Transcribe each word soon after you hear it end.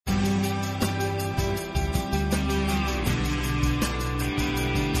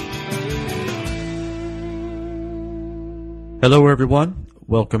Hello, everyone.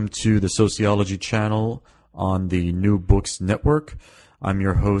 Welcome to the Sociology channel on the New Books Network. I'm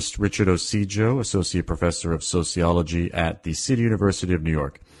your host, Richard Ocejo, Associate Professor of Sociology at the City University of New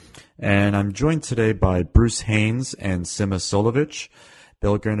York. And I'm joined today by Bruce Haynes and Syma Solovitch.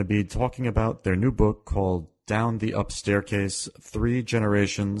 They're going to be talking about their new book called Down the Up Staircase, 3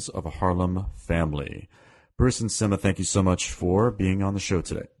 Generations of a Harlem Family. Bruce and Syma, thank you so much for being on the show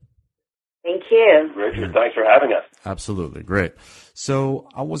today. Thank you. Richard, thanks for having us. Absolutely. Great. So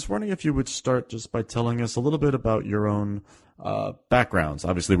I was wondering if you would start just by telling us a little bit about your own backgrounds.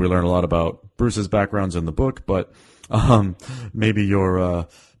 Obviously, we learn a lot about Bruce's backgrounds in the book, but maybe your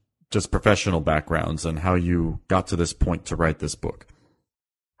just professional backgrounds and how you got to this point to write this book.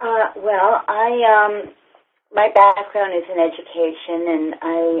 My background is in education, and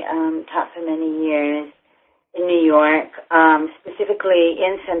I taught for many years in New York, specifically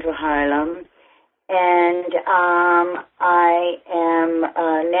in Central Harlem. And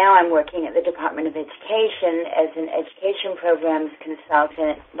I'm working at the Department of Education as an education programs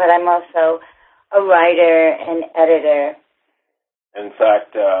consultant, but I'm also a writer and editor. In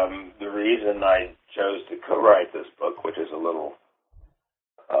fact, the reason I chose to co-write this book, which is a little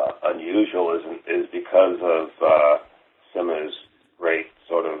unusual, is because of Syma's great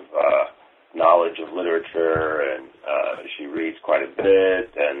sort of knowledge of literature, and she reads quite a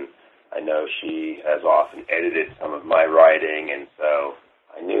bit, and I know she has often edited some of my writing, and so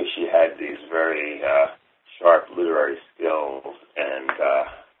I knew she had these very sharp literary skills, and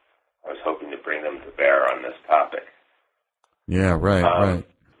I was hoping to bring them to bear on this topic. Yeah, right.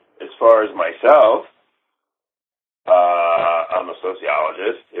 As far as myself, I'm a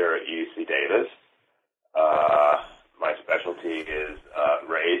sociologist here at UC Davis. My specialty is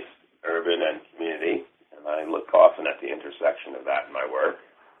race, urban, and community, and I look often at the intersection of that in my work.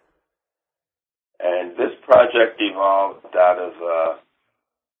 And this project evolved out of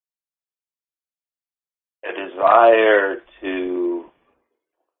a desire to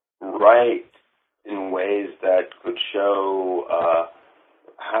write in ways that could show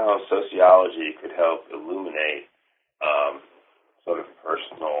how sociology could help illuminate sort of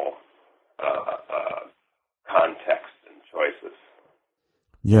personal context and choices.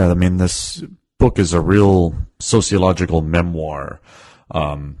 Yeah, I mean, this book is a real sociological memoir.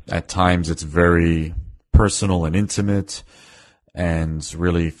 At times it's very personal and intimate and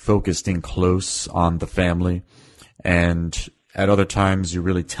really focused in close on the family. And at other times you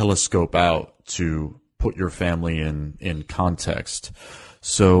really telescope out to put your family in context.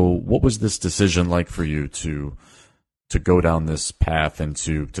 So what was this decision like for you to go down this path and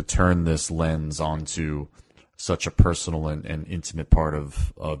to turn this lens onto such a personal and intimate part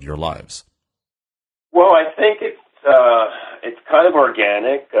of your lives? Well, I think it's kind of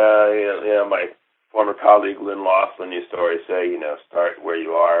organic. My former colleague Lynn Laughlin used to always say, start where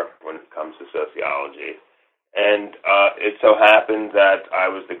you are when it comes to sociology. And it so happened that I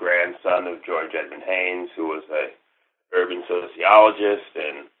was the grandson of George Edmund Haynes, who was a urban sociologist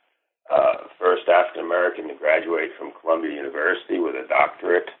and first African American to graduate from Columbia University with a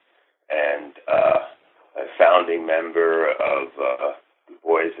doctorate, and a founding member of Du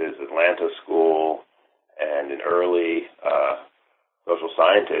Bois' Atlanta School, and an early social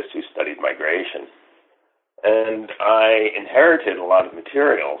scientist who studied migration. And I inherited a lot of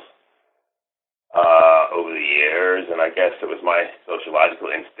materials over the years, and I guess it was my sociological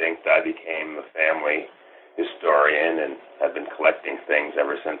instinct. I became a family historian and have been collecting things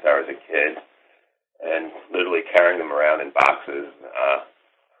ever since I was a kid, and literally carrying them around in boxes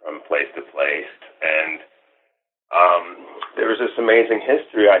from place to place. And there was this amazing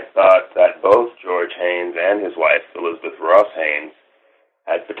history, I thought, that both George Haynes and his wife, Elizabeth Ross Haynes,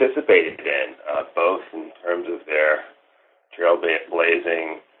 had participated in, both in terms of their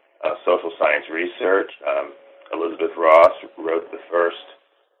trailblazing social science research. Elizabeth Ross wrote the first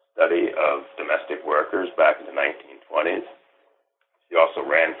study of domestic workers back in the 1920s. She also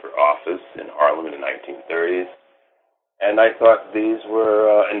ran for office in Harlem in the 1930s. And I thought these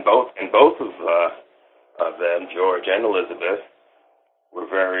were, and both of them, George and Elizabeth, were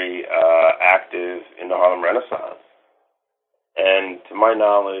very active in the Harlem Renaissance. And to my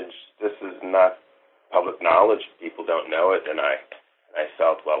knowledge, this is not public knowledge. People don't know it. And I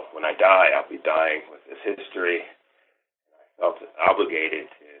felt, well, when I die, I'll be dying with this history. I felt obligated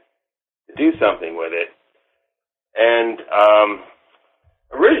to do something with it. And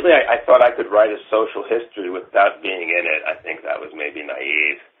originally, I thought I could write a social history without being in it. I think that was maybe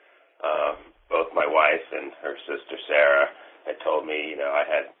naive. Both my wife and her sister Sarah had told me,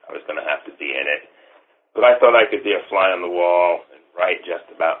 I was going to have to be in it. But I thought I could be a fly on the wall and write just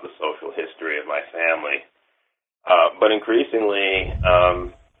about the social history of my family. But increasingly,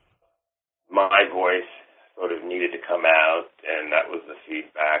 my voice sort of needed to come out, and that was the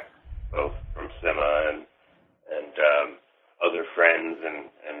feedback both from Syma and other friends and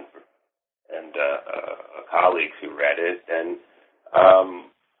colleagues who read it, and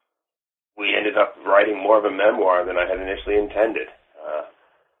we ended up writing more of a memoir than I had initially intended.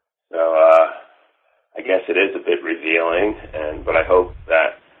 So I guess it is a bit revealing, but I hope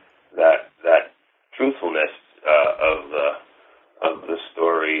that truthfulness of the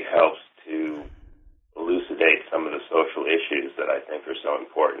story helps to elucidate some of the social issues that I think are so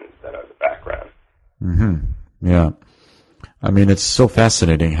important that are the background. Mm-hmm. Yeah. I mean, it's so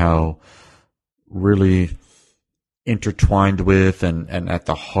fascinating how really intertwined with and at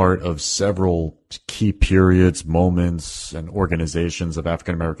the heart of several key periods, moments, and organizations of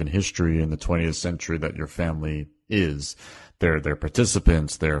African American history in the 20th century that your family is. They're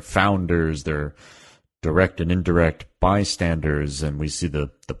participants, they're founders, they're direct and indirect bystanders, and we see the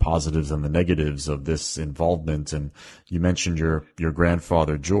positives and the negatives of this involvement. And you mentioned your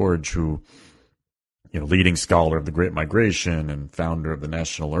grandfather, George, who, leading scholar of the Great Migration and founder of the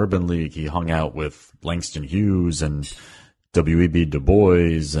National Urban League. He hung out with Langston Hughes and W.E.B. Du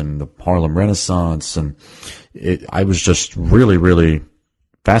Bois and the Harlem Renaissance. And I was just really, really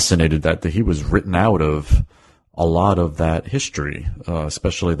fascinated that he was written out of a lot of that history,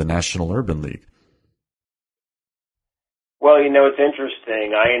 especially the National Urban League. Well, it's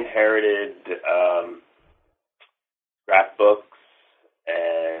interesting. I inherited scrapbooks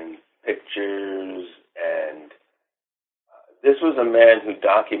and pictures, and this was a man who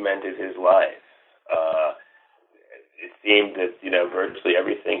documented his life. It seemed that, virtually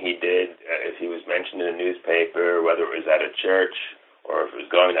everything he did, if he was mentioned in a newspaper, whether it was at a church or if it was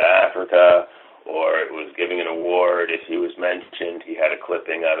going to Africa or it was giving an award, if he was mentioned, he had a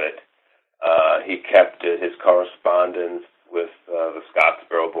clipping of it. He kept his correspondence with the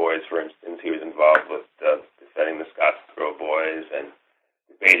Scottsboro Boys, for instance. He was involved with defending the Scottsboro Boys and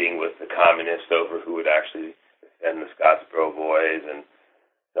debating with the communists over who would actually defend the Scottsboro Boys. And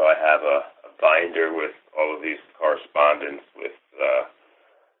so I have a binder with all of these correspondence with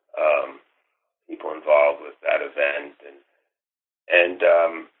people involved with that event. And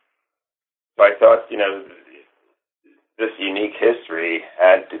so I thought, this unique history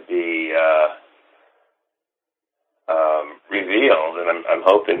had to be revealed, and I'm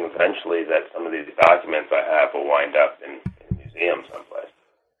hoping eventually that some of these documents I have will wind up in a museum someplace,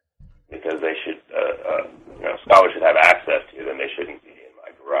 because they should, scholars should have access to them. They shouldn't be in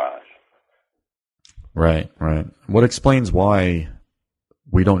my garage. Right. What explains why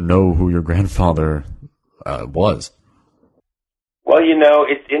we don't know who your grandfather was? Well,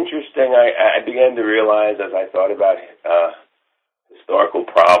 it's interesting. I began to realize as I thought about historical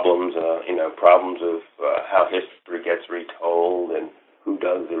problems, problems of how history gets retold and who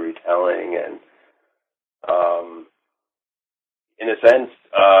does the retelling. And in a sense,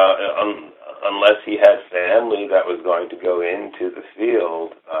 unless he had family that was going to go into the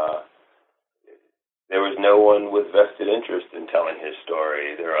field, there was no one with vested interest in telling his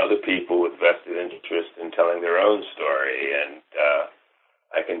story. There are other people with vested interest in telling their own story, and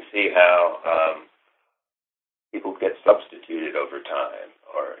I can see how people get substituted over time,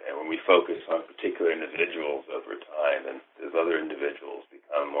 and when we focus on particular individuals over time, and those other individuals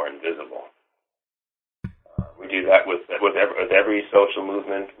become more invisible. We do that with every social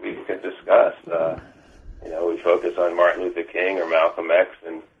movement we could discuss. We focus on Martin Luther King or Malcolm X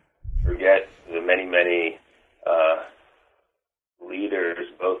and forget the many, many leaders,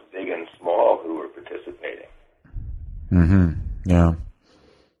 both big and small, who were participating. Mm-hmm. Yeah.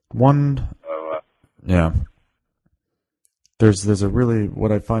 Yeah. There's a really,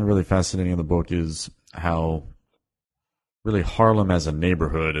 what I find really fascinating in the book is how really Harlem as a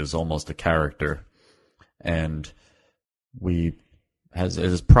neighborhood is almost a character, and it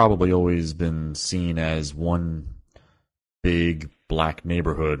has probably always been seen as one big black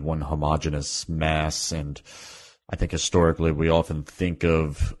neighborhood, one homogeneous mass. And I think historically we often think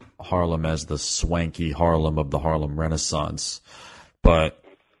of Harlem as the swanky Harlem of the Harlem Renaissance, but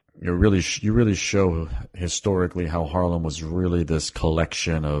you really show historically how Harlem was really this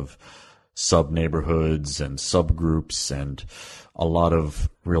collection of sub-neighborhoods and subgroups and a lot of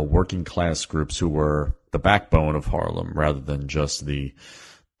real working class groups who were the backbone of Harlem, rather than just the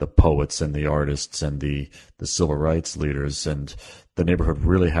poets and the artists and the civil rights leaders. And the neighborhood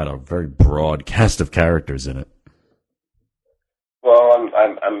really had a very broad cast of characters in it. Well,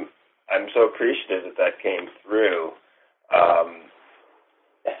 I'm so appreciative that came through.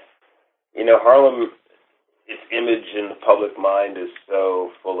 Harlem, its image in the public mind is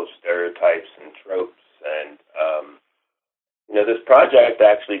so full of stereotypes and tropes, And, this project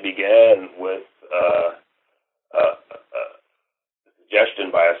actually began with a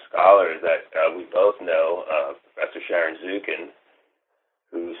suggestion by a scholar that we both know, Professor Sharon Zukin,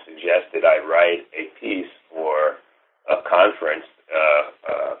 who suggested I write a piece for a conference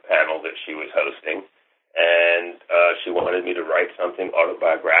panel that she was hosting. And she wanted me to write something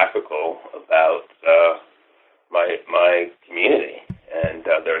autobiographical about my community. And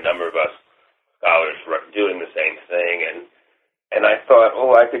there are a number of us scholars doing the same thing. And I thought,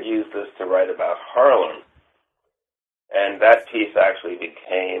 I could use this to write about Harlem. And that piece actually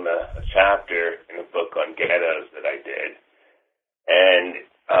became a chapter in a book on ghettos that I did. And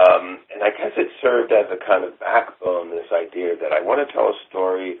I guess it served as a kind of backbone, this idea that I want to tell a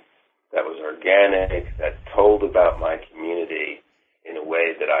story that was organic, that told about my community in a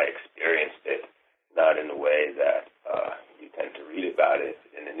way that I experienced it, not in a way that you tend to read about it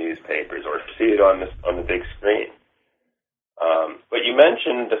in the newspapers or see it on the big screen. But you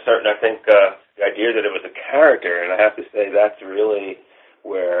mentioned the idea that it was a character, and I have to say that's really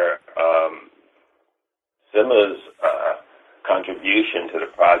where Syma's contribution to the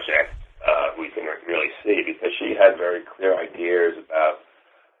project we can really see, because she had very clear ideas about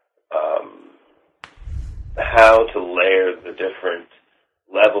how to layer the different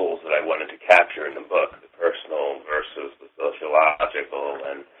levels that I wanted to capture in the book, the personal versus the sociological,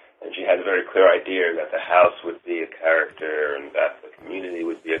 and she had a very clear idea that the house would be a character and that the community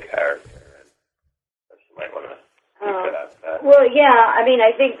would be a character. And you might want to speak about that. Well, yeah, I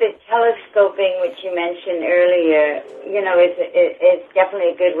think that telescoping, which you mentioned earlier, is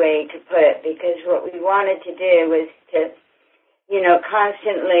definitely a good way to put it, because what we wanted to do was to,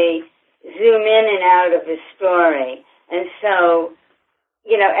 constantly zoom in and out of the story. And so,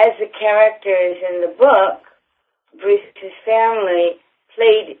 as the characters in the book, Bruce's family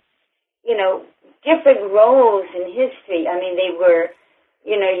played, different roles in history. They were,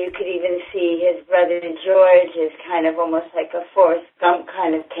 you could even see his brother George as kind of almost like a Forrest Gump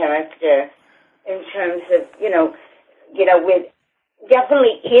kind of character in terms of, with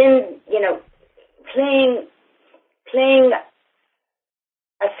definitely in, playing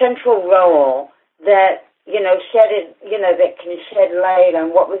a central role that, that can shed light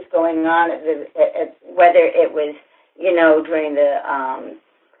on what was going on at whether it was, during the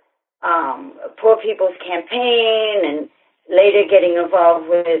Poor People's Campaign, and later getting involved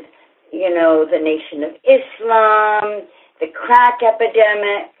with, the Nation of Islam, the crack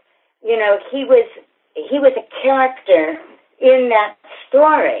epidemic. He was a character in that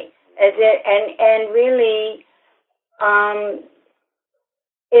story, and really,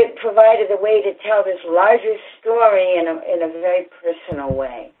 it provided a way to tell this larger story in a very personal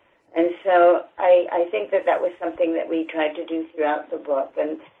way. And so I think that was something that we tried to do throughout the book,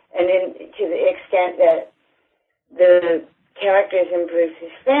 and to the extent that the characters in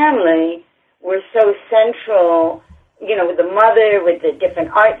Bruce's family were so central, with the mother, with the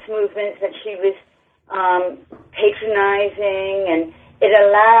different arts movements that she was patronizing, and it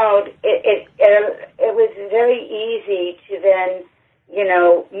allowed, it was very easy to then,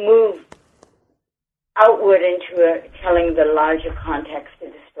 move outward into telling the larger context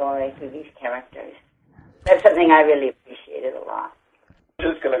of the story through these characters. That's something I really appreciated a lot.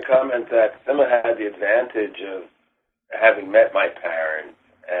 I'm just going to comment that Syma had the advantage of having met my parents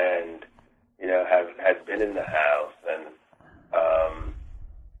and, had been in the house and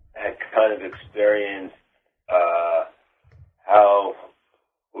had kind of experienced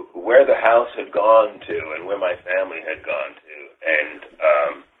where the house had gone to and where my family had gone to. And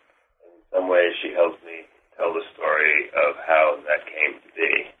in some ways she helped me tell the story of how that came to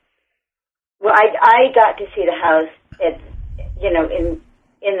be. Well, I got to see the house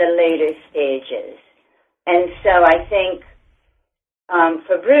in the later stages. And so I think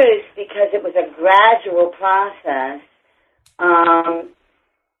for Bruce, because it was a gradual process,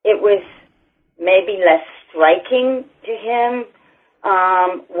 it was maybe less striking to him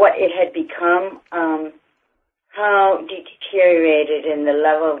what it had become, how deteriorated in the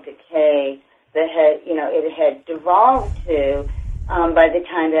level of decay that it had devolved to by the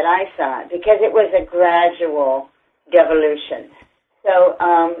time that I saw it, because it was a gradual devolution. So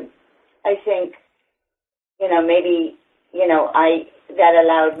I think, maybe, that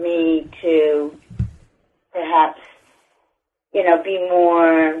allowed me to perhaps, be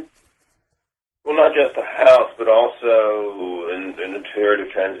more... Well, not just the house, but also in the period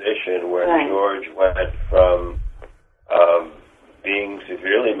of transition when right. George went from being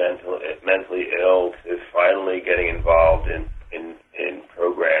severely mentally ill to finally getting involved in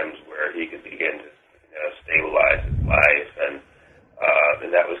programs where he could begin to stabilize his life, and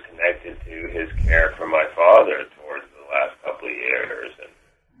that was connected to his care for my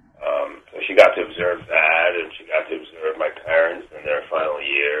final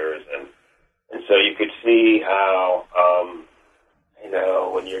years, and so you could see how,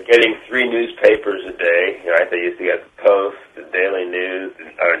 when you're getting 3 newspapers a day, right? They used to get the Post, the Daily News,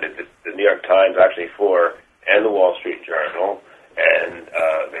 or the New York Times, actually 4, and the Wall Street Journal, and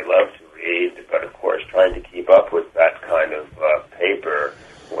they love to read, but of course trying to keep up with that kind of paper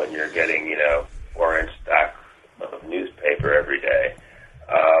when you're getting, 4-inch stacks of newspaper every day.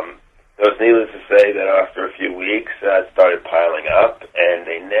 So it's needless to say that after a few weeks, it started piling up, and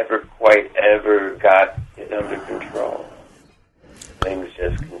they never quite ever got it under control. Things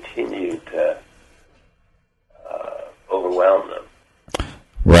just continued to overwhelm them.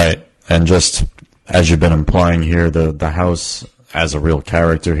 Right. And just as you've been implying here, the house as a real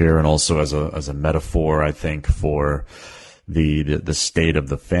character here, and also as a metaphor, I think, for the state of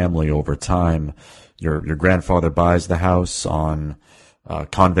the family over time. Your grandfather buys the house on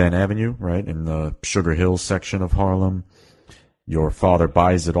Convent Avenue, right, in the Sugar Hills section of Harlem. Your father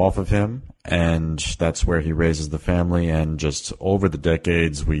buys it off of him, and that's where he raises the family. And just over the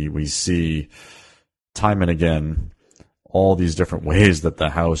decades, we see time and again all these different ways that the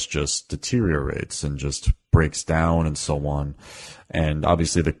house just deteriorates and just breaks down and so on. And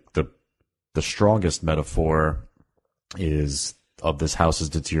obviously the strongest metaphor is of this house's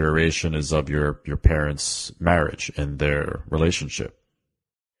deterioration is of your parents' marriage and their relationship.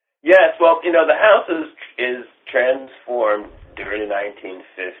 Yes, well, the house is transformed during the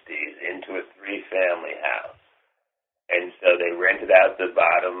 1950s into a 3-family house. And so they rented out the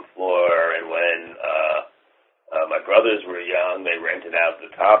bottom floor, and when my brothers were young, they rented out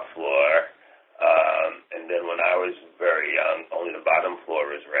the top floor. And then when I was very young, only the bottom floor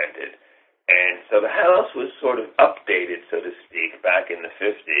was rented. And so the house was sort of updated, so to speak, back in the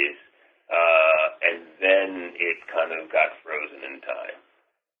 50s, and then it kind of got frozen in time.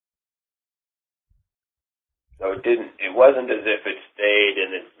 So it wasn't as if it stayed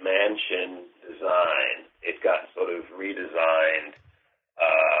in its mansion design. It got sort of redesigned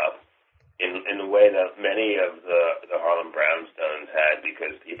in the way that many of the Harlem brownstones had,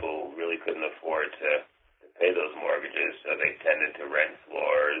 because people really couldn't afford to pay those mortgages, so they tended to rent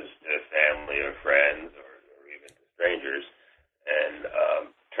floors to family or friends or even to strangers, and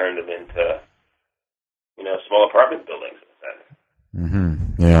turned them into, small apartment buildings in a sense.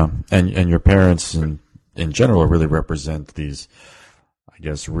 Mm-hmm. Yeah, and your parents in general really represent these, I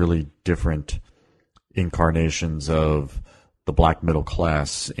guess, really different incarnations of the black middle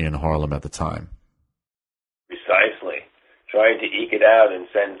class in Harlem at the time. Precisely. Trying to eke it out and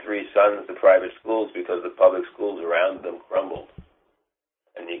send 3 sons to private schools because the public schools around them crumbled.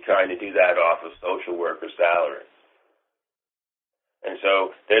 And you're trying to do that off of social worker salaries. And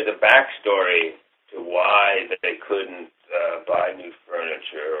so there's a backstory to why they couldn't buy new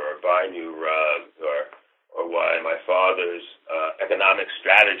furniture or buy new rugs, or why my father's economic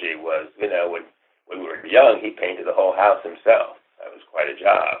strategy was, when we were young, he painted the whole house himself. That was quite a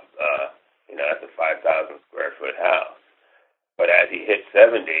job, that's a 5,000 square foot house. But as he hit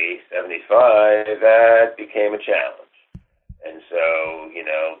 70, 75, that became a challenge. And so,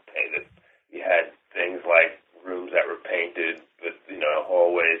 you had things like rooms that were painted with,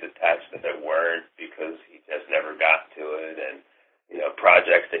 hallways attached that weren't, because he just never got to it, and,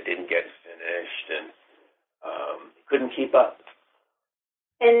 projects that didn't get finished, and he couldn't keep up.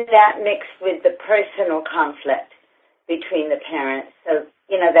 And that mixed with the personal conflict between the parents. So,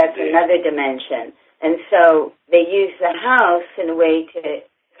 that's another dimension. And so they use the house in a way to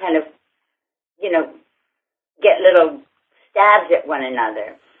kind of, get little stabs at one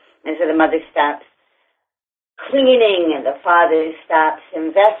another. And so the mother stops cleaning and the father stops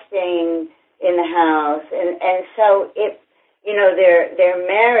investing in the house. And so their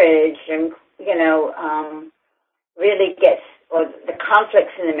marriage and, really gets, or the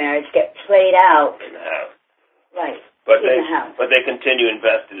conflicts in the marriage get played out. In the house. Right. The house. But they continue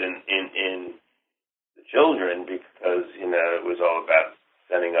invested in the children because, it was all about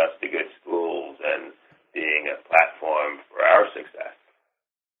sending us to good schools and being a platform for our success.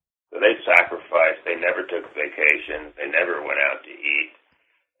 So they sacrificed. They never took vacations. They never went out to eat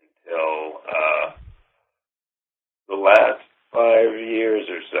until the last 5 years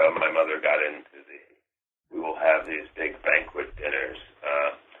or so. My mother got into we will have these big banquet dinners,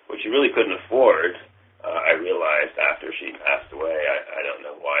 which she really couldn't afford. I realized after she passed away, I don't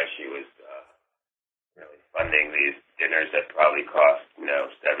know why she was really funding these dinners that probably cost,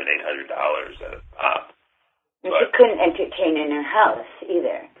 $700-800 at a pop. And she couldn't entertain in her house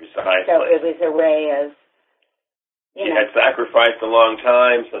either. Precisely. So it was a way of, She had sacrificed a long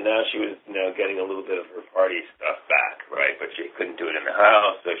time, so now she was, getting a little bit of her party stuff back, right? But she couldn't do it in the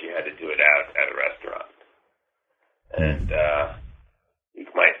house, so she had to do it out at a restaurant. And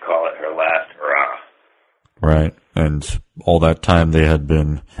Right. And all that time they had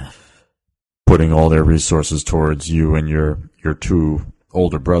been putting all their resources towards you and your two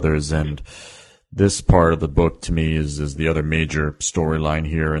older brothers. And this part of the book to me is the other major storyline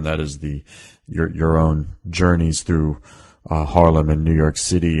here, and that is your own journeys through Harlem and New York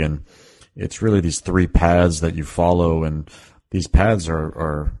City. And it's really these three paths that you follow, and these paths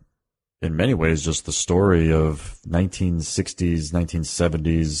are in many ways just the story of 1960s,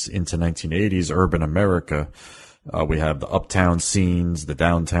 1970s into 1980s urban America. We have the uptown scenes, the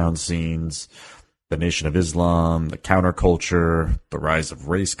downtown scenes, the Nation of Islam, the counterculture, the rise of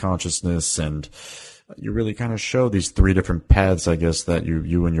race consciousness, and you really kind of show these three different paths, I guess, that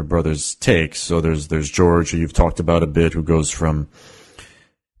you and your brothers take. So there's George, who you've talked about a bit, who goes from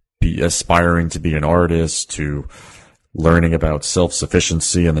aspiring to be an artist to learning about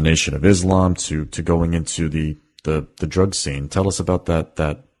self-sufficiency in the Nation of Islam to going into the drug scene. Tell us about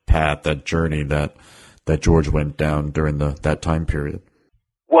that path, that journey that George went down during that time period.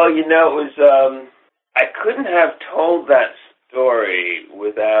 Well, it was I couldn't have told that story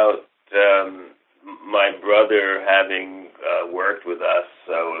without my brother having worked with us,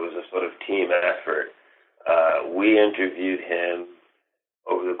 so it was a sort of team effort. We interviewed him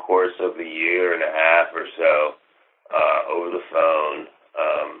over the course of a year and a half or so, over the phone,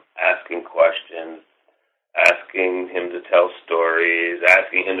 asking questions, asking him to tell stories,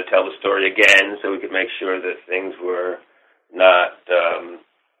 asking him to tell the story again so we could make sure that things were not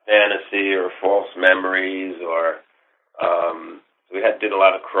fantasy or false memories, or we did a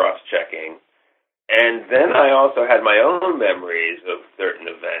lot of cross-checking. And then I also had my own memories of certain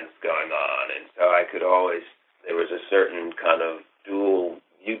events going on, and so there was a certain kind of dual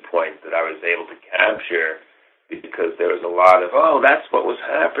viewpoint that I was able to capture, because there was a lot of, that's what was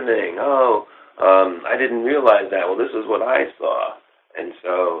happening. I didn't realize that. Well, this is what I saw. And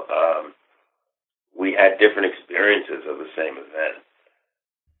so we had different experiences of the same event.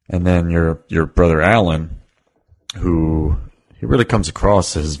 And then your brother Alan, who he really comes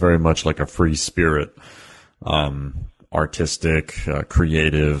across as very much like a free spirit, artistic,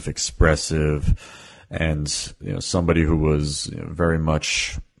 creative, expressive, and somebody who was very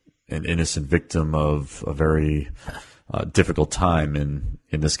much an innocent victim of a very difficult time in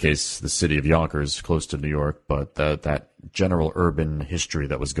this case, the city of Yonkers, close to New York, but that general urban history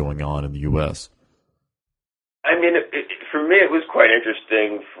that was going on in the U.S. I mean, for me, it was quite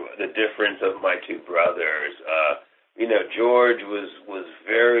interesting, the difference of my two brothers. George was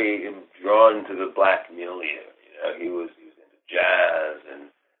very drawn to the black milieu. He was into jazz,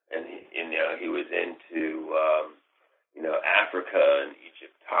 and he was into Africa and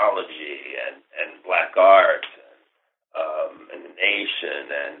Egyptology and black art and the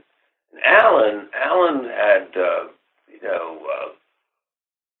nation. And Alan had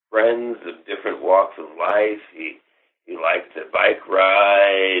friends of different walks of life. He liked to bike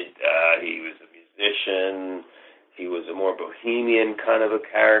ride. He was a musician. He was a more bohemian kind of a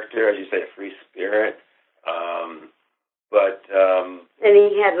character, as you say, a free spirit. And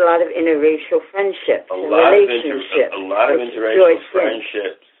he had a lot of interracial friendships a lot of interracial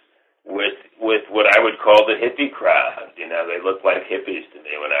friendships with what I would call the hippie crowd. They looked like hippies to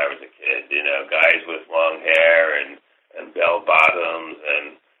me when I was a kid. Guys with long hair and bell bottoms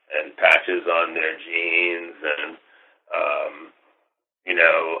and patches on their jeans and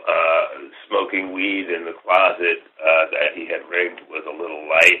smoking weed in the closet that he had rigged with a little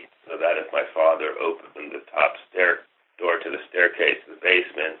light, so that if my father opened the top door to the staircase to the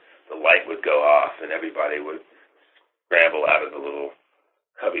basement, the light would go off and everybody would scramble out of the little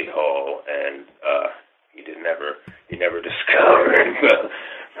cubby hole, and he never discovered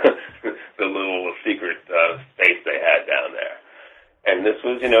the little secret space they had down there. And this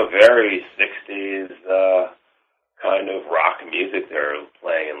was, very 60s kind of rock music they were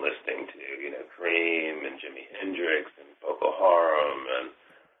playing and listening to, Cream and Jimi Hendrix and Boko Haram and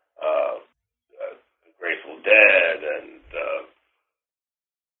the Grateful Dead and,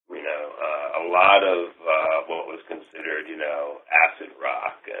 a lot of what was considered, acid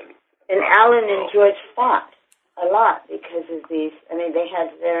rock. And Alan and George fought a lot because of these. I mean, they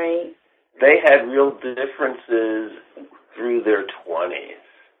had real differences through their 20s.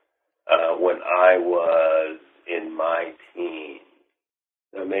 When I was in my teens,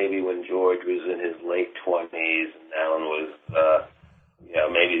 so maybe when George was in his late 20s and Alan was,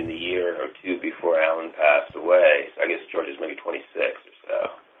 maybe in the year or two before Alan passed away. So I guess George is maybe 26 or so,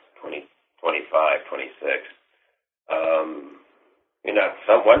 25, 26.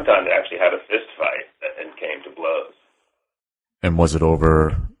 One time they actually had a fist fight and came to blows. And was it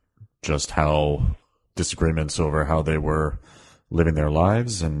over just disagreements over how they were living their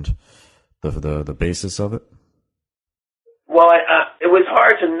lives? And the basis of it? Well, it was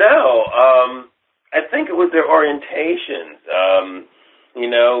hard to know. I think it was their orientations.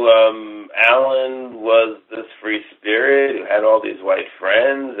 Alan was this free spirit who had all these white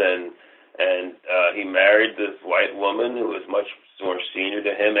friends, and he married this white woman who was much more senior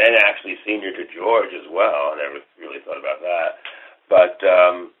to him, and actually senior to George as well. I never really thought about that. But,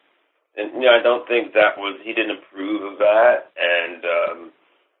 I don't think he didn't approve of that, and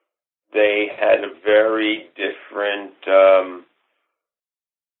they had a very different,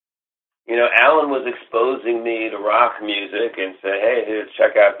 Alan was exposing me to rock music and say, hey, here,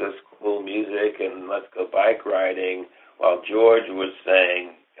 check out this cool music and let's go bike riding, while George was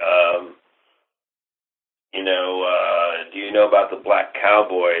saying, do you know about the Black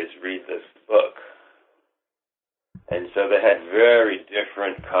Cowboys? Read this book. And so they had very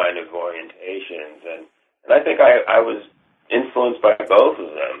different kind of orientations. And I think I was influenced by both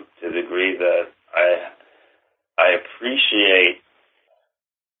of them to the degree that I appreciate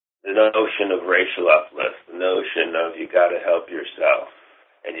the notion of racial uplift, the notion of you got to help yourself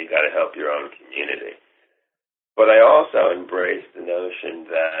and you got to help your own community. But I also embrace the notion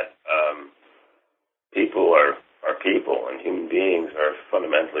that people are people and human beings are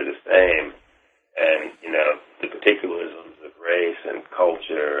fundamentally the same. And, the particularisms of race and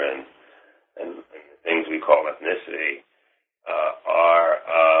culture and the things we call ethnicity are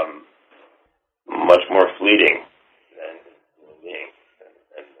much more fleeting than human beings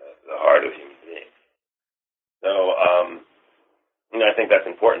and the heart of human beings. So, I think that's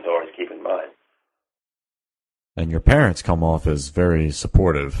important to always keep in mind. And your parents come off as very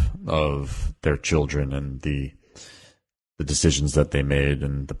supportive of their children and the decisions that they made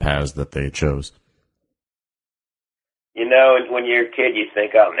and the paths that they chose. When you're a kid, you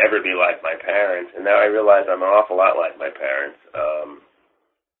think, I'll never be like my parents. And now I realize I'm an awful lot like my parents.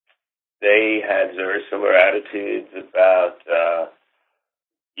 They had very similar attitudes about,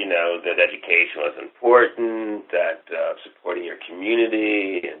 that education was important, that supporting your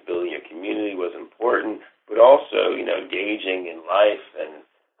community and building your community was important, but also, engaging in life and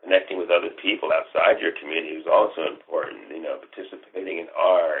connecting with other people outside your community was also important, participating in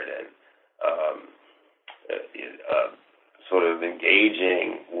art and sort of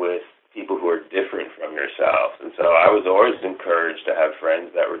engaging with people who are different from yourself. And so I was always encouraged to have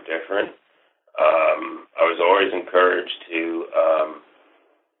friends that were different. I was always encouraged to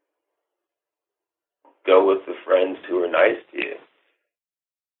go with the friends who were nice to you.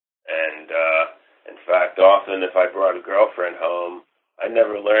 And in fact, often if I brought a girlfriend home, I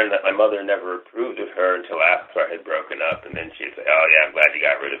never learned that my mother never approved of her until after I had broken up, and then she'd say, oh yeah, I'm glad you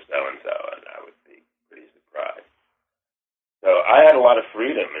got rid of so-and-so, and I would be pretty surprised. So I had a lot of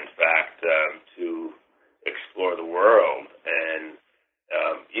freedom, in fact, to explore the world, and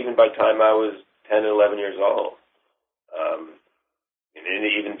even by the time I was 10 and 11 years old, and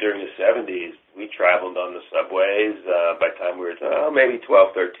even during the 70s, we traveled on the subways. By the time we were maybe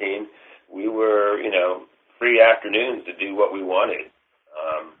 12, 13, we were, free afternoons to do what we wanted.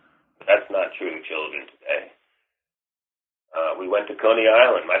 That's not true of children today. We went to Coney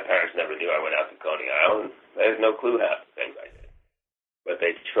Island. My parents never knew I went out to Coney Island. They had no clue half the things I did. But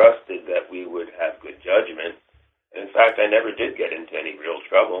they trusted that we would have good judgment. And in fact, I never did get into any real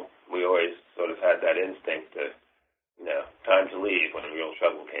trouble. We always sort of had that instinct to, time to leave when real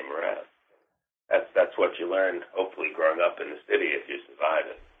trouble came around. That's what you learn, hopefully, growing up in the city if you survive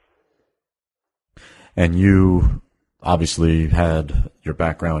it. And you obviously had your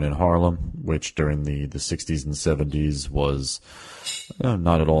background in Harlem, which during the 60s and 70s was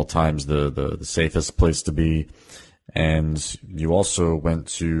not at all times the safest place to be. And you also went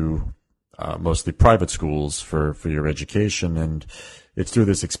to mostly private schools for your education. And it's through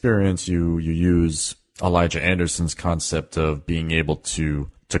this experience you use Elijah Anderson's concept of being able to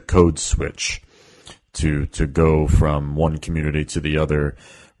code switch, to go from one community to the other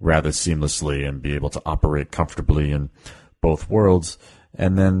rather seamlessly and be able to operate comfortably in both worlds.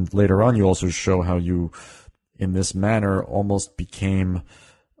 And then later on, you also show how you, in this manner, almost became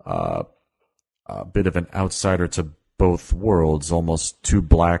a bit of an outsider to both worlds, almost too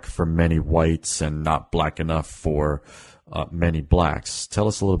black for many whites and not black enough for many blacks. Tell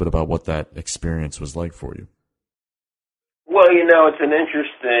us a little bit about what that experience was like for you. Well, it's an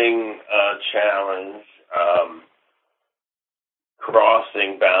interesting challenge.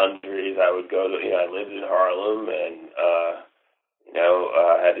 Crossing boundaries, I would go to, I lived in Harlem and,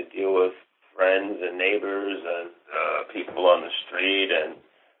 had to deal with friends and neighbors and people on the street, and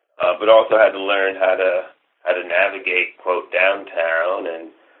but also had to learn how to navigate, quote, downtown, and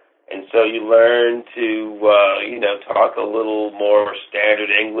And so you learn to, talk a little more standard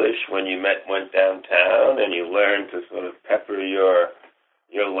English when you went downtown, and you learn to sort of pepper your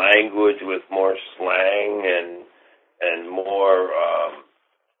language with more slang and more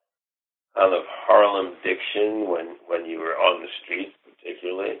kind of Harlem diction when you were on the streets,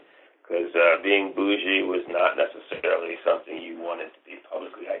 particularly, because being bougie was not necessarily something you wanted to be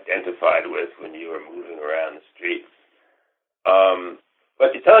publicly identified with when you were moving around the streets.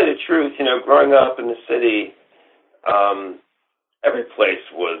 But to tell you the truth, growing up in the city, every place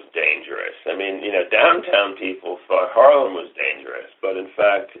was dangerous. I mean, downtown people thought Harlem was dangerous, but in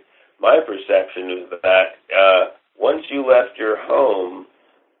fact, my perception is that once you left your home,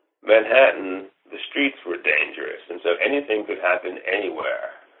 Manhattan, the streets were dangerous, and so anything could happen anywhere.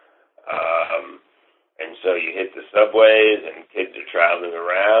 And so you hit the subways, and kids are traveling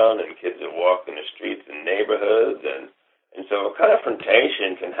around, and kids are walking the streets in neighborhoods, and so a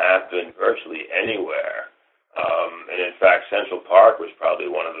confrontation can happen virtually anywhere. And in fact, Central Park was probably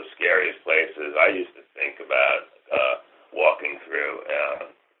one of the scariest places I used to think about walking through,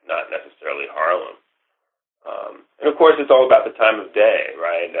 not necessarily Harlem. And of course, it's all about the time of day,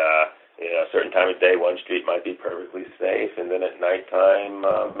 right? A certain time of day, one street might be perfectly safe, and then at nighttime,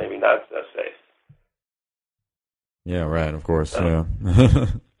 maybe not so safe. Yeah, right. Of course, yeah.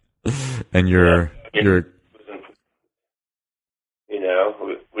 And you're.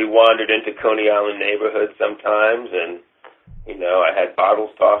 We wandered into Coney Island neighborhoods sometimes, and I had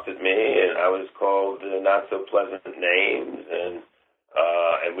bottles tossed at me, and I was called not so pleasant names, and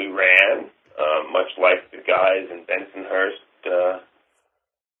we ran, much like the guys in Bensonhurst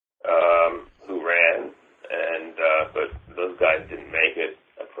who ran, but those guys didn't make it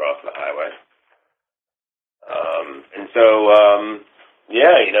across the highway. And so,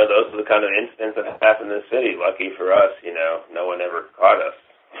 those are the kind of incidents that happen in the city. Lucky for us, no one ever caught us.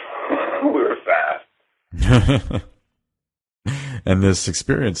 We were fast. And this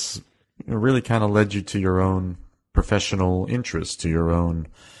experience really kind of led you to your own professional interest, to your own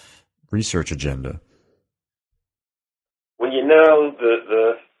research agenda. Well,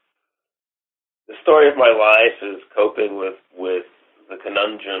 the story of my life is coping with the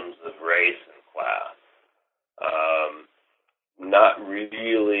conundrums of race and class. Not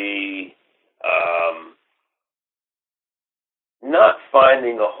really, not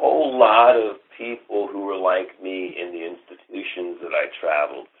finding a whole lot of people who were like me in the institutions that I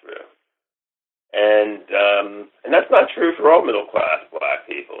traveled through. And that's not true for all middle-class black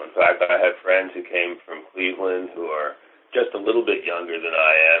people. In fact, I have friends who came from Cleveland who are just a little bit younger than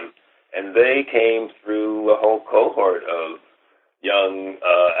I am, and they came through a whole cohort of young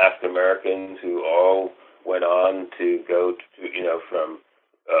African Americans who all went on to go to, from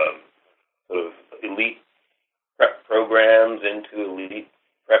sort of elite prep programs into elite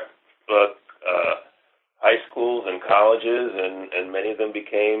prep high schools and colleges, and many of them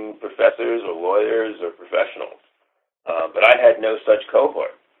became professors or lawyers or professionals. But I had no such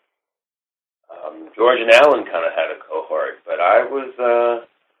cohort. George and Alan kind of had a cohort, but I was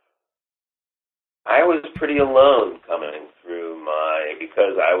pretty alone coming through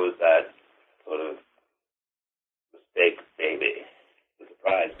because I was that sort of mistake baby, the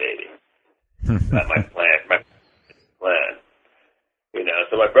surprise baby. That my plan.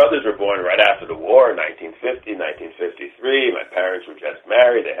 So my brothers were born right after the war in 1950, 1953. My parents were just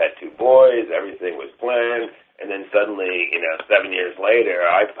married. They had 2 boys. Everything was planned. And then suddenly, 7 years later,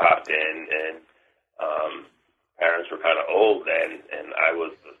 I popped in, and parents were kind of old then, and I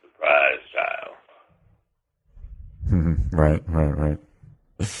was the surprise child. Right.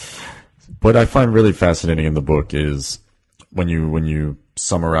 What I find really fascinating in the book is when you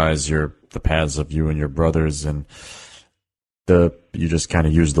summarize the paths of you and your brothers, and you just kind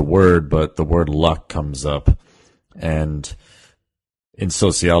of use the word, but the word luck comes up. And in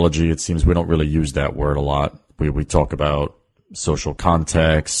sociology, it seems we don't really use that word a lot. We talk about social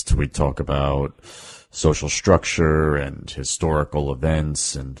context, we talk about social structure and historical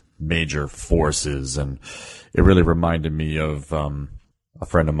events and major forces. And it really reminded me of a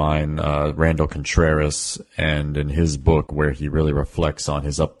friend of mine, Randall Contreras, and in his book where he really reflects on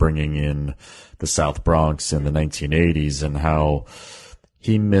his upbringing in the South Bronx in the 1980s and how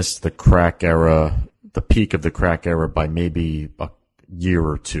he missed the crack era, the peak of the crack era, by maybe a year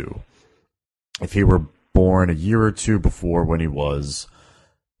or two. If he were born a year or two before when he was,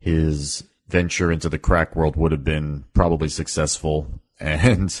 his venture into the crack world would have been probably successful,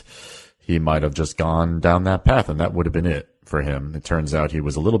 and he might have just gone down that path, and that would have been it for him. It turns out he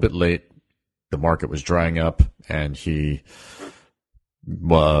was a little bit late. The market was drying up, and he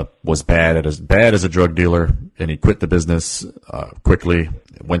was bad as a drug dealer, and he quit the business quickly,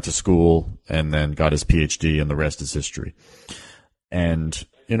 went to school, and then got his PhD, and the rest is history. And,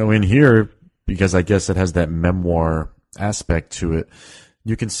 in here, because I guess it has that memoir aspect to it,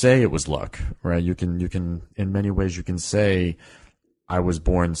 you can say it was luck, right? You can, in many ways, you can say, I was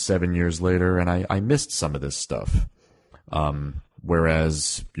born 7 years later, and I missed some of this stuff.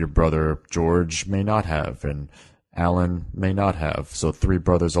 Whereas your brother George may not have, and Alan may not have. So 3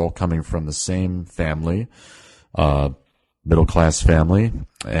 brothers all coming from the same family, middle-class family,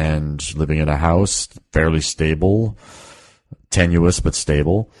 and living in a house, fairly stable, tenuous but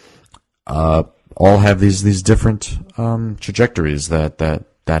stable, all have these different trajectories that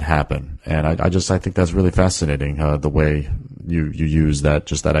happen. And I think that's really fascinating, the way you use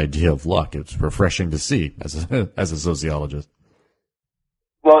that idea of luck. It's refreshing to see as a sociologist.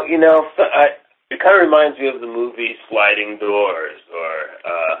 Well, it kind of reminds me of the movie Sliding Doors, or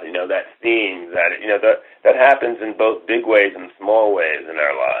that theme that happens in both big ways and small ways in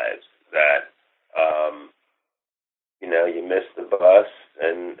our lives. That you missed the bus,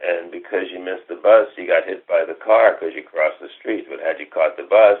 and because you missed the bus, you got hit by the car because you crossed the street. But had you caught the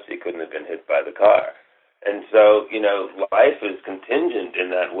bus, you couldn't have been hit by the car. And so, life is contingent in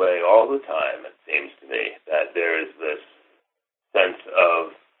that way all the time. It seems to me that there is this sense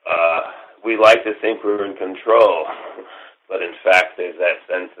of we like to think we're in control, but in fact there's that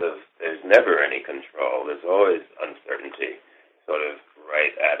sense of there's never any control. There's always uncertainty sort of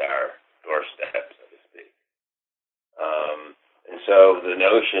right at our doorstep, so to speak. And so the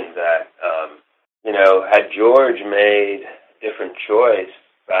notion that, had George made a different choice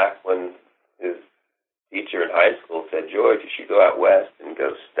back when his teacher in high school said, George, you should go out west and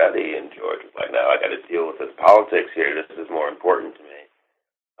go study, and George was like, no, I got to deal with this politics here. This is more important to me.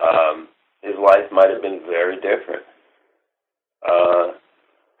 His life might have been very different.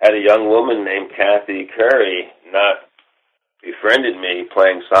 Had a young woman named Kathy Curry not befriended me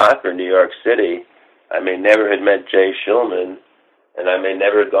playing soccer in New York City, I may never have met Jay Shulman, and I may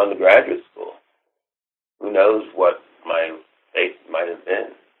never have gone to graduate school. Who knows what my fate might have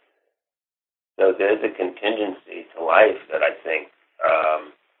been. So there's a contingency to life that I think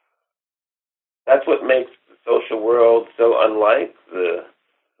that's what makes the social world so unlike the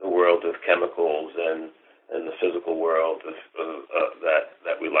world of chemicals and the physical world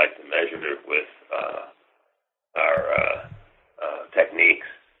that we like to measure with our techniques.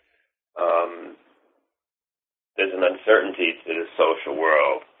 There's an uncertainty to the social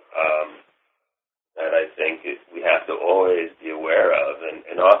world that I think we have to always be aware of.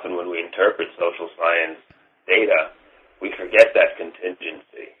 And often when we interpret social science data, we forget that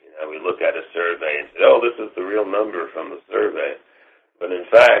contingency. We look at a survey and say, oh, this is the real number from the survey. But in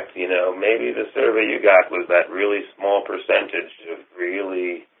fact, maybe the survey you got was that really small percentage of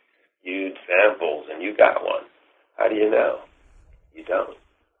really huge samples, and you got one. How do you know? You don't.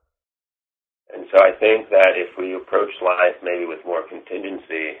 And so I think that if we approach life maybe with more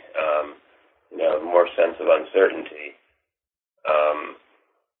contingency, more sense of uncertainty,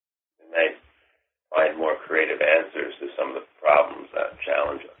 we may find more creative answers to some of the problems that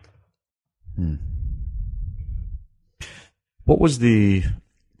challenge us. What was the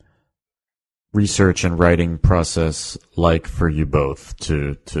research and writing process like for you both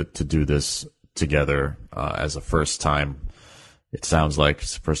to do this together as a first time? It sounds like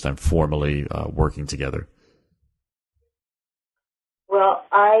it's the first time formally working together. Well,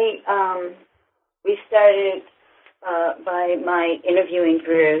 we started by my interviewing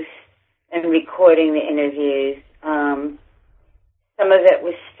Bruce and recording the interviews. Some of it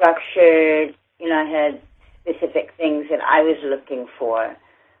was structured. I had specific things that I was looking for,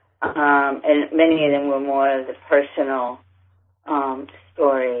 and many of them were more of the personal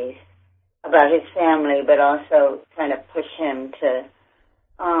stories about his family, but also trying to push him to,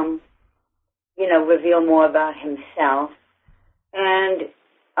 reveal more about himself. And,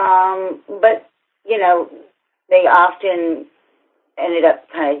 but, they often ended up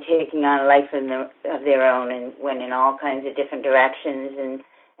kind of taking on a life of their own and went in all kinds of different directions,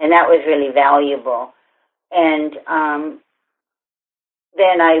 and that was really valuable. And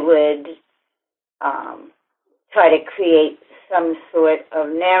then I would try to create some sort of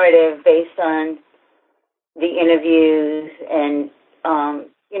narrative based on the interviews and,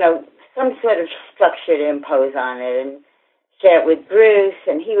 some sort of structure to impose on it and share it with Bruce,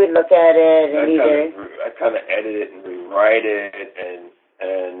 and he would look at it and I kind of edit it and rewrite it,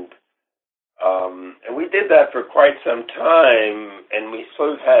 and we did that for quite some time, and we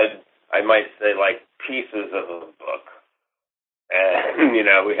sort of had, I might say, like pieces of a book. And,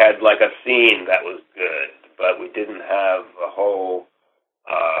 we had like a scene that was good, but we didn't have a whole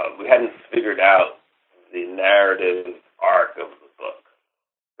we hadn't figured out the narrative arc of the book.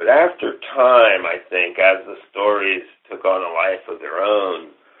 But after time, I think, as the stories took on a life of their own,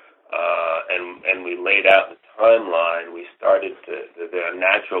 and we laid out the timeline, we started to, the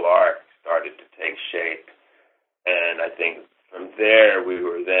natural arc started to take shape. And I think from there, we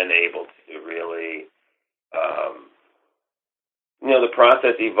were then able to really, the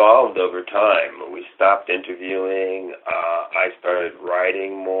process evolved over time. We stopped interviewing. I started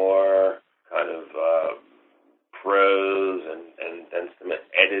writing more, kind of prose, and then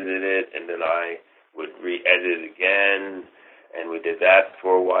edited it, and then I would re-edit it again, and we did that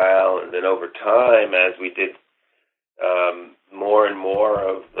for a while. And then over time, as we did more and more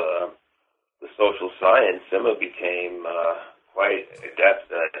of the social science, Syma became quite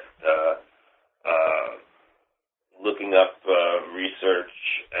adept at looking up research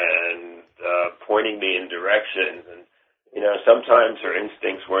and pointing me in directions. And, sometimes her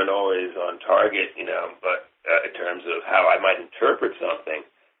instincts weren't always on target, but in terms of how I might interpret something.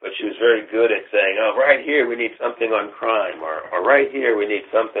 But she was very good at saying, oh, right here we need something on crime, or right here we need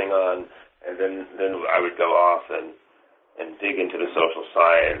something on, and then I would go off and dig into the social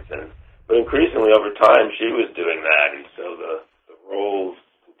science. But increasingly over time, she was doing that, and so the roles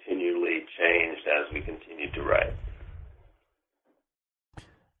continually changed as we continued to write.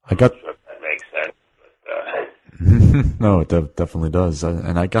 I'm not sure if that makes sense. But, No, it definitely does.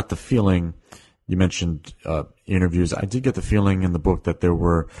 And I got the feeling, you mentioned interviews. I did get the feeling in the book that there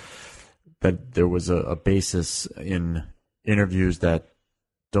was a basis in interviews that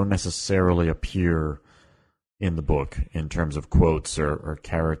don't necessarily appear in the book in terms of quotes or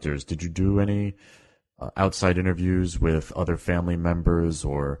characters. Did you do any outside interviews with other family members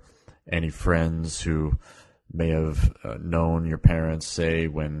or any friends who may have known your parents, say,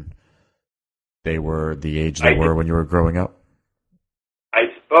 when they were the age they were when you were growing up?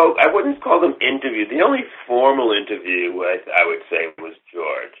 I wouldn't call them interviews. The only formal interview, I would say, was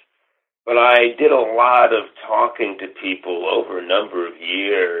George. But I did a lot of talking to people over a number of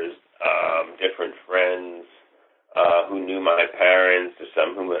years, different friends who knew my parents, or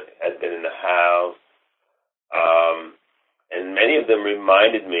some who had been in the house. And many of them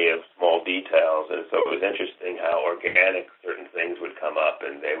reminded me of small details, and so it was interesting how organic certain things would come up,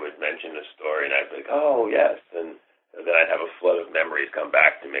 and they would mention a story, and I'd be like, oh, yes, and then I'd have a flood of memories come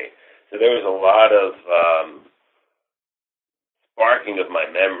back to me. So there was a lot of sparking of my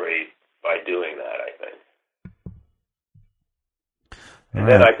memory by doing that, I think. And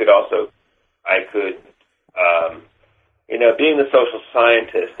then I could, being the social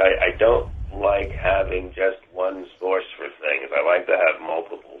scientist, I don't like having just one source for things. I like to have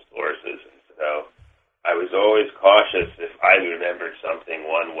multiple sources. And so I was always cautious. If I remembered something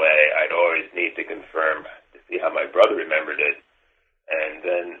one way, I'd always need to confirm to see how my brother remembered it. And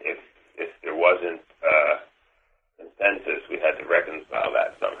then if there wasn't consensus, we had to reconcile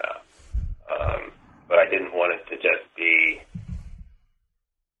that somehow. But I didn't want it to just be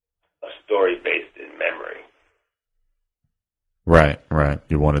a story based in memory. Right.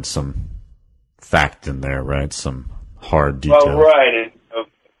 You wanted some fact in there, right? Some hard detail. Well, right. And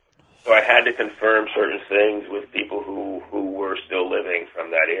so I had to confirm certain things with people who were still living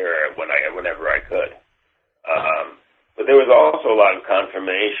from that era whenever I could. But there was also a lot of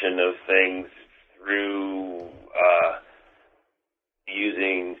confirmation of things through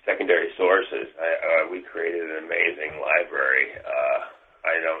using secondary sources. We created an amazing library.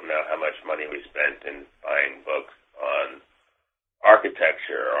 I don't know how much money we spent in buying books on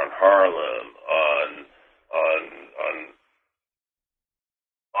architecture, on Harlem,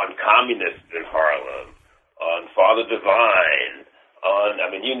 on communists in Harlem, on Father Divine,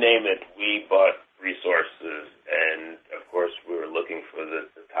 you name it, we bought resources, and of course we were looking for the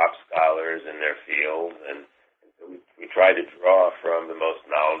top scholars in their field, and so we tried to draw from the most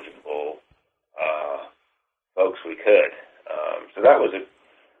knowledgeable folks we could. So that was an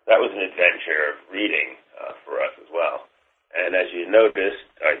adventure of reading for us as well. And as you noticed,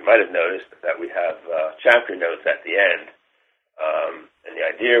 or you might have noticed, that we have chapter notes at the end. And the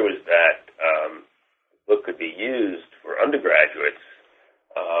idea was that the book could be used for undergraduates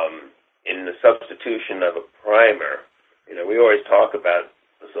in the substitution of a primer. We always talk about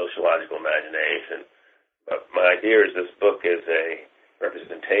the sociological imagination, but my idea is this book is a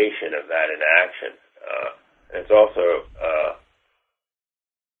representation of that in action. And it's also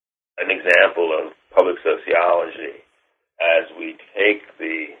an example of public sociology as we take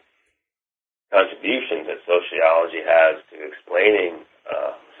the contributions that sociology has to explaining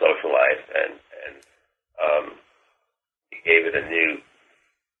social life and gave it a new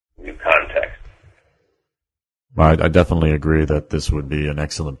context. I definitely agree that this would be an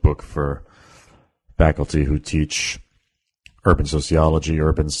excellent book for faculty who teach urban sociology,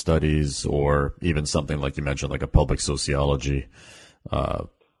 urban studies, or even something like you mentioned, like a public sociology,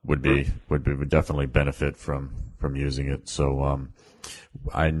 would definitely benefit from using it. So,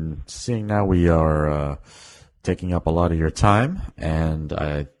 I'm seeing now we are taking up a lot of your time, and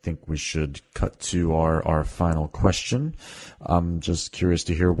I think we should cut to our final question. I'm just curious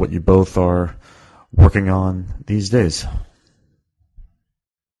to hear what you both are working on these days.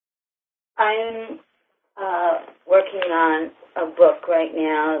 I'm working on a book right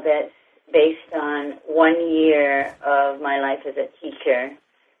now that's based on 1 year of my life as a teacher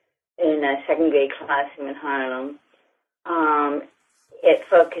in a second grade classroom in Harlem. It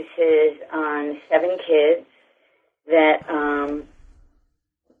focuses on 7 kids that,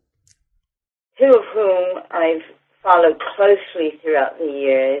 2 of whom I've followed closely throughout the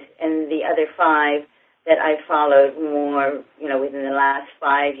years, and the other 5 that I followed more, within the last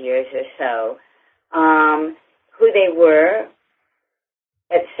 5 years or so. Who they were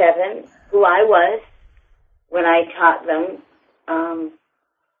at 7, who I was when I taught them,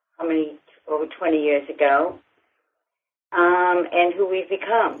 over 20 years ago, and who we've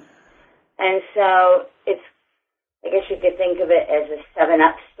become. And so I guess you could think of it as a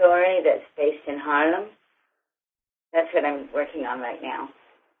 7-Up story that's based in Harlem. That's what I'm working on right now.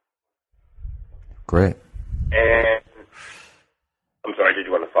 Great. And I'm sorry, did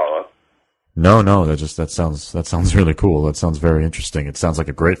you want to follow up? No, that sounds really cool. That sounds very interesting. It sounds like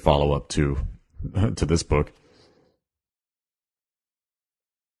a great follow-up to this book.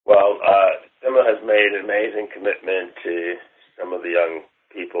 Well, Syma has made an amazing commitment to some of the young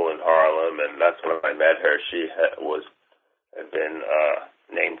people in Harlem, and that's when I met her. She had been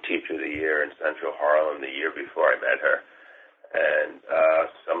named Teacher of the Year in Central Harlem the year before I met her. And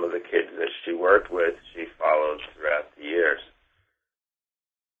some of the kids that she worked with, she followed throughout the years.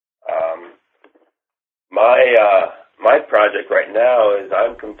 My project right now is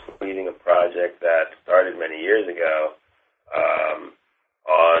I'm completing a project that started many years ago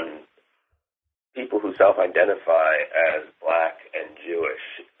on people who self-identify as Black and Jewish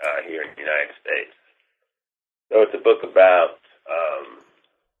here in the United States. So it's a book about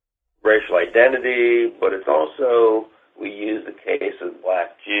racial identity, but it's also, we use the case of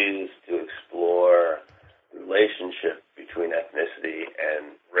Black Jews to explore the relationship between ethnicity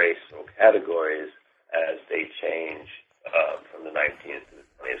and racial categories as they change from the 19th to the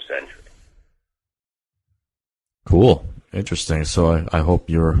 20th century. Cool. Interesting. So I hope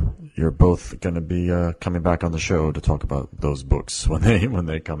you're both going to be coming back on the show to talk about those books when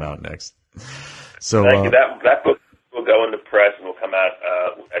they come out next. So thank you. That book will go into press and will come out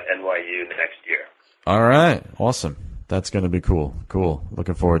at NYU next year. All right. Awesome. That's going to be cool. Cool.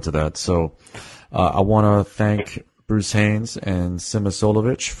 Looking forward to that. So I want to thank Bruce Haynes and Syma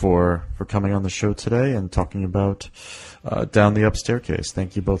Solovitch for coming on the show today and talking about Down the Up Staircase.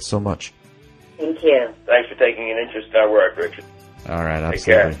 Thank you both so much. Thank you. Thanks for taking an interest in our work, Richard. All right.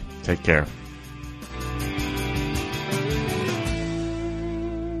 Absolutely. Take care.